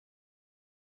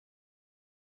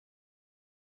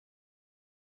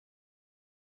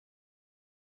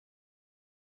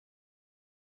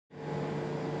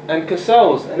And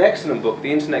Cassell's an excellent book,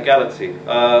 The Internet Galaxy.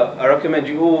 I recommend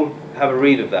you all have a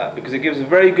read of that, because it gives a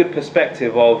very good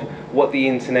perspective of what the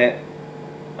internet,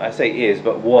 I say is,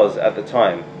 but was at the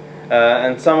time.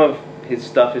 And some of his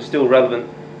stuff is still relevant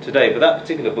today, but that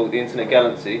particular book, The Internet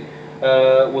Galaxy,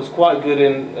 was quite good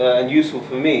and useful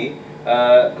for me,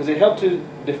 because it helped to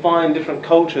define different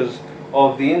cultures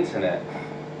of the internet.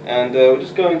 And we'll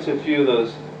just go into a few of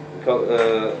those,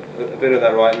 a bit of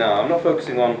that right now. I'm not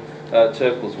focusing on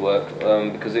Turkel's work,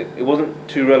 because it wasn't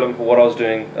too relevant for what I was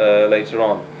doing later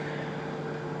on.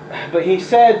 But he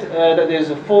said that there's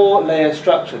a 4-layer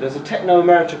structure. There's a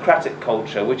techno-meritocratic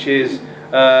culture, which is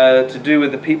to do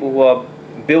with the people who are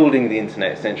building the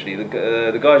internet, essentially.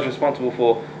 The guys responsible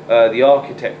for the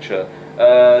architecture,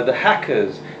 the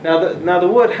hackers. Now the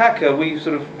word hacker, we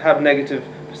sort of have negative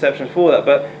perceptions for that,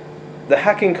 but the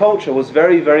hacking culture was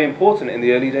very, very important in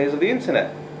the early days of the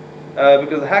internet,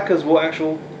 because the hackers were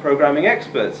actual programming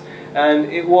experts, and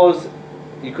it was,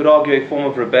 you could argue, a form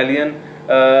of rebellion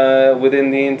within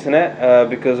the internet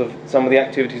because of some of the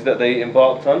activities that they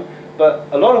embarked on. But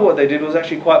a lot of what they did was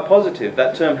actually quite positive.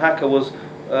 That term hacker was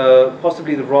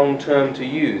possibly the wrong term to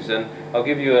use, and I'll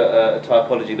give you a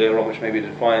typology later on which maybe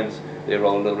defines their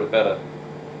role a little bit better.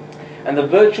 And the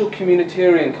virtual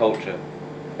communitarian culture,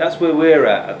 that's where we're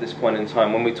at this point in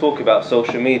time when we talk about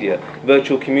social media,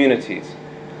 virtual communities.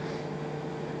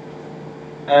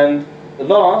 And the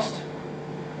last,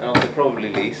 and also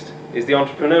probably least, is the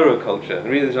entrepreneurial culture. The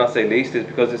reason I say least is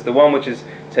because it's the one which is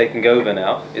taking over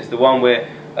now. It's the one where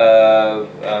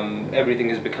everything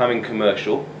is becoming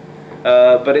commercial,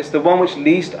 but it's the one which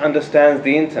least understands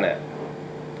the internet.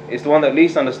 It's the one that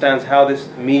least understands how this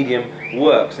medium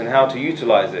works and how to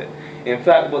utilize it. In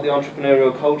fact, what the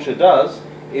entrepreneurial culture does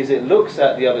is it looks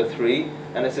at the other three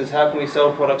and it says, how can we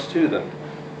sell products to them?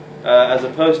 As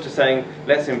opposed to saying,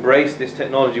 let's embrace this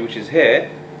technology which is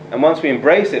here, and once we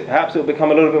embrace it, perhaps it will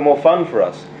become a little bit more fun for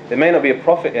us. There may not be a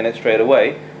profit in it straight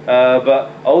away,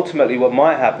 but ultimately what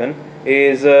might happen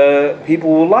is people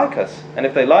will like us, and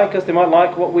if they like us, they might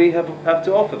like what we have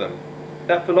to offer them.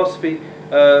 That philosophy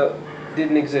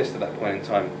didn't exist at that point in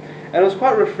time, and it was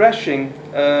quite refreshing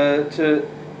to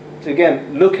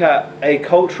again look at a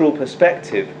cultural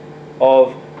perspective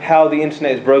of how the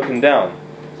internet is broken down.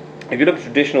 If you look at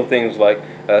traditional things like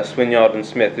Swinyard and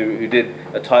Smith, who did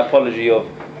a typology of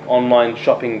online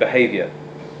shopping behaviour,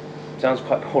 sounds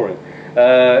quite boring.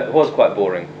 It was quite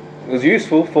boring. It was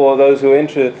useful for those who are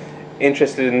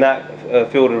interested in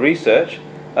that field of research,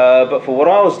 but for what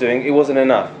I was doing, it wasn't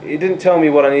enough. It didn't tell me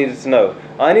what I needed to know.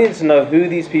 I needed to know who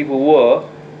these people were,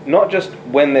 not just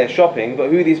when they're shopping, but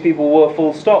who these people were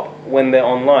full stop when they're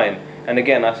online. And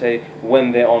again, I say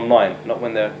when they're online, not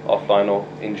when they're offline or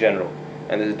in general.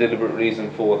 And there's a deliberate reason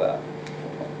for that.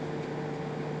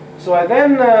 So I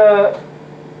then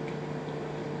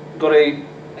got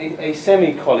a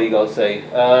semi-colleague, I'll say,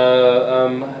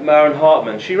 Maren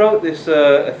Hartman. She wrote this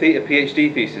a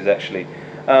PhD thesis actually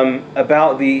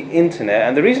about the internet,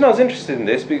 and the reason I was interested in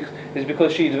this is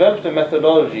because she developed a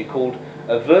methodology called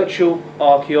a virtual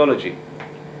archaeology.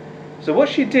 So what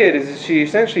she did is she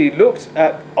essentially looked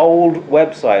at old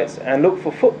websites and looked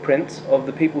for footprints of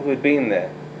the people who had been there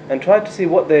and tried to see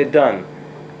what they had done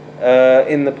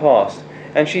in the past.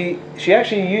 And she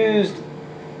actually used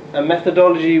a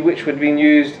methodology which had been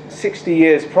used 60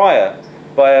 years prior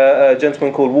by a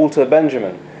gentleman called Walter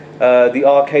Benjamin, the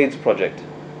Arcades Project.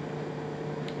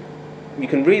 You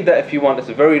can read that if you want. It's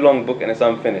a very long book and it's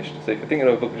unfinished. So if you're thinking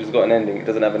of a book which has got an ending, it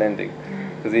doesn't have an ending,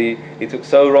 because he took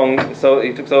so long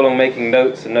making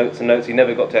notes and notes and notes. He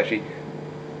never got to actually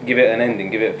give it an ending,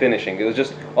 give it a finishing. It was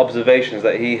just observations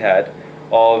that he had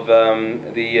of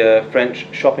the French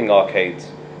shopping arcades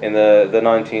in the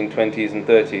 1920s and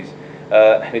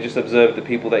 30s. He just observed the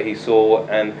people that he saw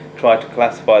and tried to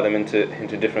classify them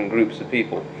into different groups of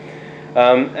people.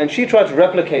 And she tried to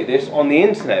replicate this on the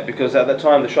internet, because at that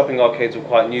time the shopping arcades were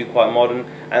quite new, quite modern,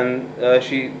 and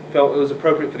she felt it was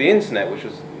appropriate for the internet, which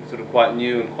was sort of quite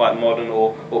new and quite modern,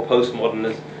 or postmodern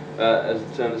as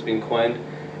the term has been coined.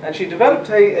 And she developed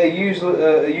a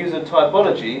user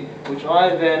typology, which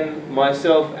I then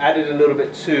myself added a little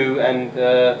bit to and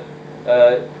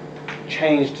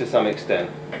changed to some extent.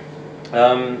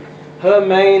 Her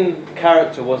main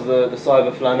character was the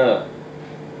cyber flaneur.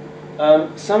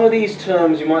 Some of these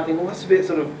terms you might think, well, that's a bit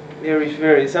sort of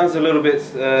airy-fairy. It sounds a little bit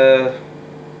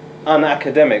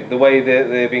unacademic, the way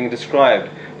they're being described.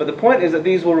 But the point is that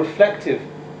these were reflective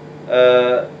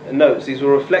notes, these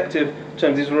were reflective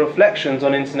terms, these were reflections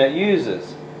on internet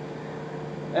users.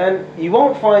 And you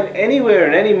won't find anywhere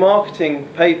in any marketing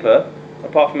paper,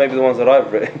 apart from maybe the ones that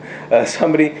I've written,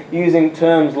 somebody using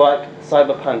terms like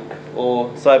cyberpunk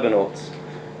or cybernauts.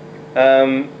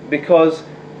 Because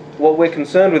what we're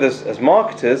concerned with as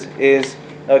marketers is,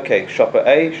 okay, shopper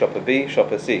A, shopper B,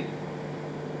 shopper C.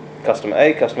 Customer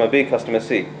A, customer B, customer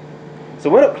C. So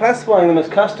we're not classifying them as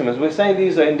customers, we're saying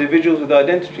these are individuals with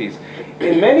identities.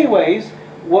 In many ways,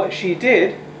 what she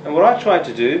did, and what I tried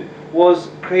to do, was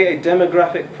create a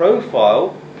demographic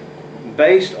profile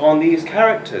based on these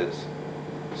characters.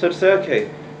 So to say, okay,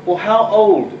 well, how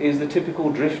old is the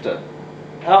typical drifter?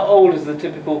 How old is the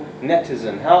typical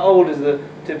netizen? How old is the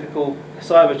typical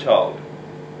cyber child?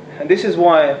 And this is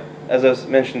why, as I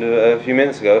mentioned a few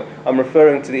minutes ago, I'm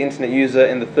referring to the internet user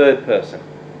in the third person.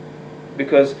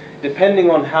 Because depending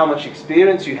on how much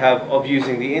experience you have of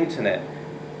using the internet,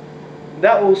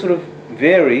 that will sort of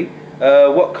vary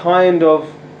what kind of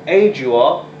age you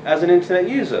are as an internet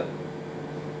user.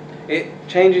 It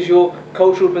changes your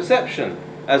cultural perception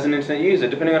as an internet user,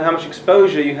 depending on how much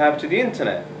exposure you have to the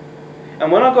internet.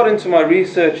 And when I got into my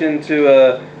research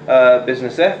into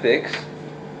business ethics,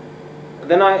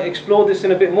 then I explored this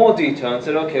in a bit more detail and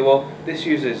said, okay, well, this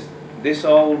user's this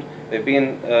old, they've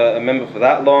been a member for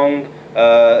that long,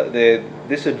 they're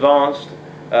this advanced,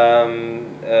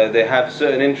 they have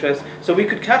certain interests. So we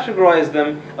could categorize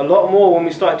them a lot more when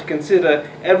we start to consider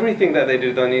everything that they do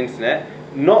on the internet,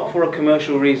 not for a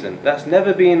commercial reason. That's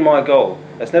never been my goal.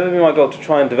 That's never been my goal, to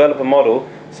try and develop a model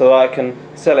so that I can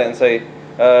sell it and say,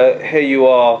 here you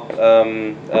are,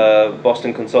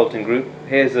 Boston Consulting Group,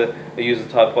 here's a user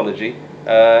typology,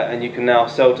 and you can now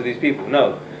sell to these people.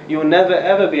 No, you'll never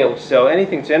ever be able to sell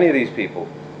anything to any of these people,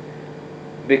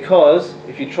 because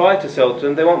if you try to sell to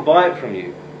them, they won't buy it from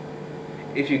you.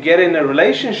 If you get in a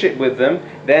relationship with them,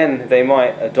 then they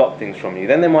might adopt things from you,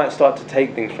 then they might start to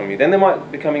take things from you, then they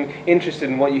might becoming interested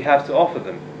in what you have to offer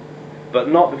them, but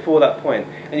not before that point.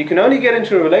 And you can only get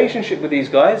into a relationship with these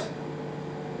guys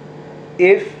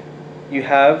if you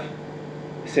have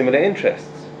similar interests.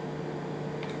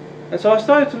 And so I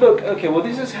started to look, okay, well,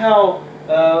 this is how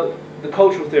the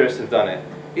cultural theorists have done it.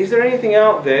 Is there anything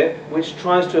out there which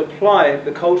tries to apply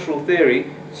the cultural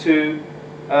theory to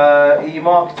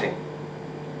e-marketing?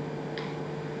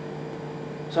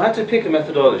 So I had to pick a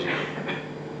methodology.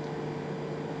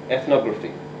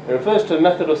 Ethnography. It refers to a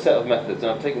method or set of methods,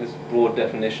 and I've taken this broad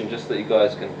definition just so that you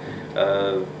guys can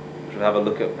have a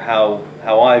look at how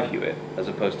I view it, as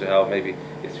opposed to how maybe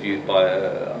it's viewed by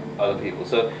other people.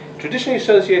 So traditionally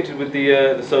associated with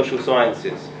the social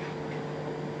sciences,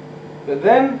 but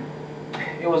then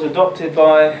it was adopted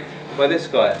by this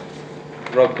guy,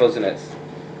 Rob Kozinets.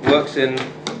 Works in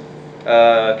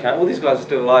well, these guys are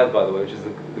still alive, by the way, which is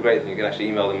the great thing. You can actually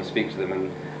email them and speak to them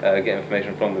and get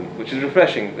information from them, which is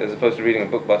refreshing, as opposed to reading a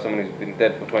book by someone who's been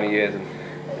dead for 20 years and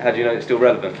how do you know it's still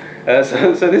relevant?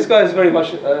 So this guy is very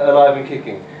much alive and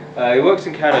kicking. He works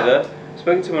in Canada.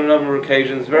 Spoken to him on a number of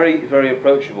occasions. Very, very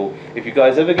approachable. If you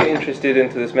guys ever get interested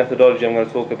into this methodology I'm going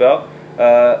to talk about,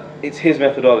 it's his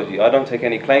methodology. I don't take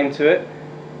any claim to it.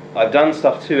 I've done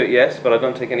stuff to it, yes, but I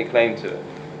don't take any claim to it.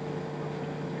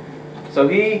 So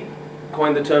he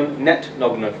coined the term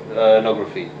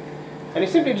netnography, and he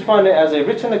simply defined it as a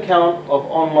written account of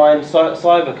online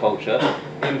cyber culture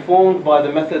informed by the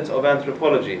methods of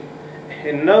anthropology.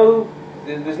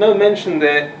 There's no mention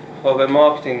there of a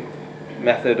marketing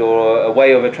method or a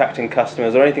way of attracting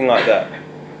customers or anything like that.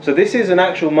 So this is an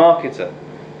actual marketer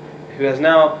who has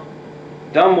now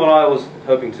done what I was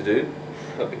hoping to do,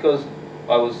 but because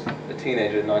I was a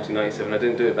teenager in 1997, I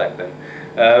didn't do it back then.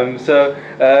 So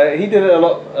he did it a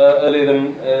lot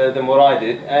earlier than what I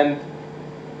did, and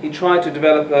he tried to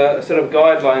develop a set of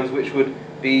guidelines which would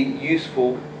be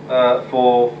useful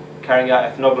for carrying out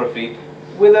ethnography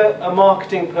with a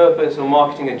marketing purpose or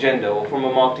marketing agenda, or from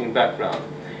a marketing background.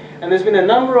 And there's been a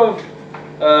number of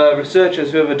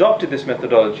researchers who have adopted this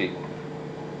methodology.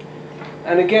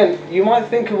 And again, you might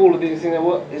think of all of these things,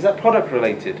 well, is that product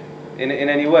related in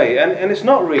any way? And it's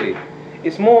not really.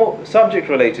 It's more subject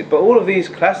related, but all of these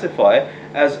classify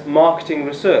as marketing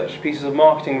research, pieces of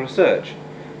marketing research.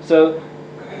 So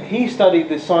he studied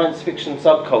the science fiction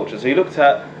subculture. So he looked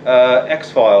at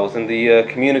X-Files and the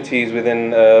communities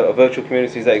within virtual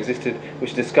communities that existed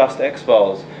which discussed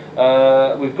X-Files.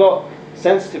 We've got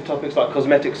sensitive topics like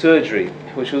cosmetic surgery,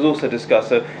 which was also discussed.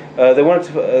 So they wanted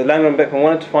to, Langer and Beckman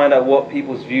wanted to find out what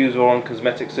people's views were on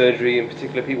cosmetic surgery, in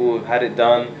particular people who've had it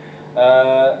done.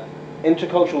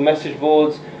 Intercultural message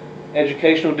boards,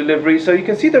 educational delivery. So you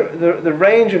can see the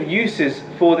range of uses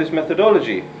for this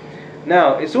methodology.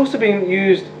 Now, it's also being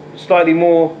used slightly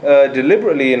more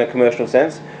deliberately in a commercial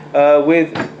sense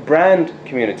with brand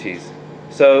communities.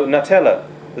 So Nutella,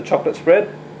 the chocolate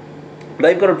spread,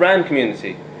 they've got a brand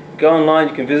community. go online,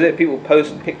 you can visit. People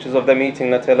post pictures of them eating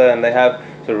Nutella, and they have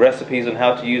sort of recipes on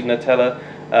how to use Nutella.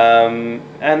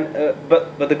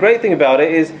 But the great thing about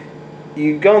it is,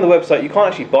 you go on the website, you can't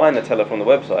actually buy Nutella from the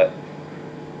website.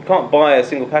 You can't buy a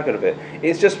single packet of it.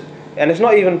 It's just, and it's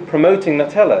not even promoting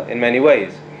Nutella in many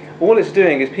ways. All it's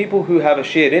doing is people who have a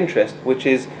shared interest, which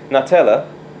is Nutella,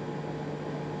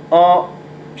 are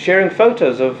sharing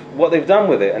photos of what they've done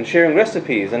with it, and sharing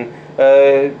recipes and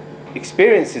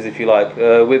experiences, if you like,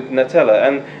 with Nutella.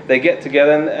 And they get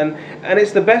together, and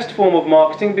it's the best form of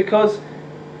marketing because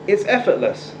it's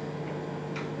effortless.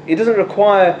 It doesn't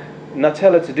require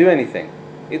Nutella to do anything.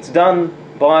 It's done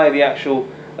by the actual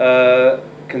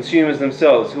consumers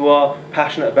themselves, who are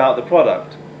passionate about the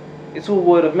product. It's all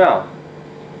word of mouth.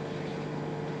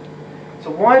 So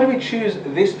why do we choose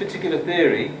this particular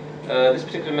theory, this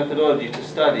particular methodology to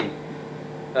study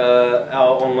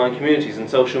our online communities and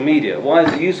social media? Why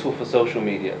is it useful for social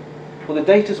media? Well, the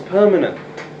data's permanent.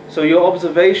 So your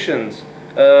observations,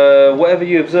 whatever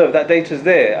you observe, that data's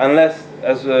there, unless,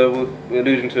 as we were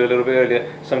alluding to a little bit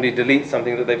earlier, somebody deletes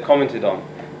something that they've commented on.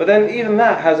 But then even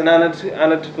that has an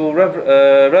analytical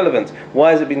relevance. Why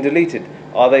has it been deleted?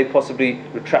 Are they possibly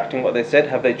retracting what they said?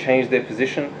 Have they changed their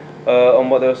position on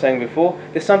what they were saying before?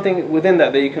 There's something within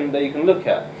that you can look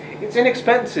at. It's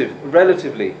inexpensive,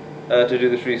 relatively, to do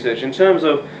this research, in terms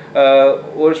of,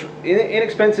 or it's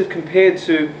inexpensive compared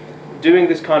to doing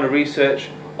this kind of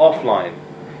research offline.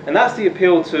 And that's the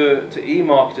appeal to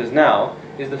e-marketers now,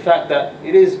 is the fact that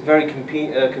it is very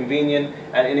convenient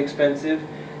and inexpensive,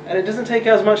 and it doesn't take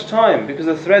as much time because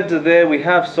the threads are there. We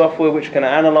have software which can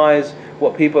analyze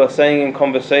what people are saying in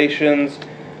conversations,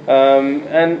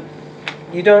 and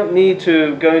you don't need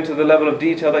to go into the level of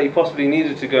detail that you possibly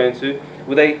needed to go into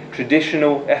with a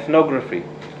traditional ethnography.